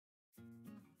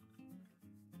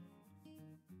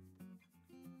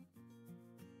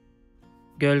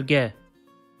Gölge,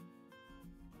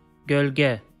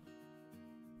 gölge,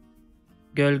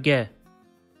 gölge.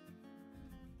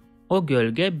 O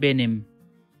gölge benim.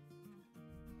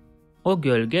 O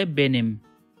gölge benim.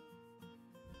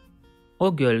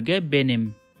 O gölge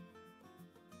benim.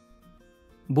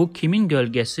 Bu kimin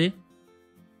gölgesi?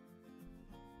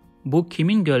 Bu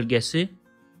kimin gölgesi?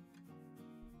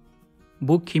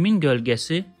 Bu kimin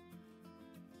gölgesi?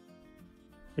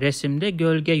 Resimde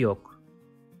gölge yok.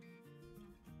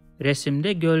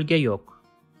 Resimde gölge yok.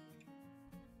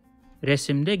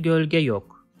 Resimde gölge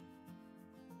yok.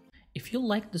 If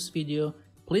you like this video,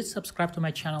 please subscribe to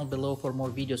my channel below for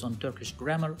more videos on Turkish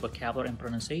grammar, vocabulary, and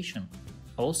pronunciation.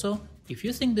 Also, if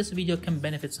you think this video can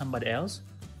benefit somebody else,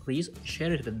 please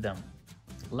share it with them.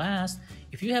 Last,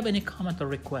 if you have any comment or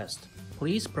request,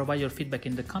 please provide your feedback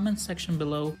in the comment section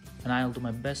below and I'll do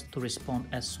my best to respond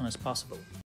as soon as possible.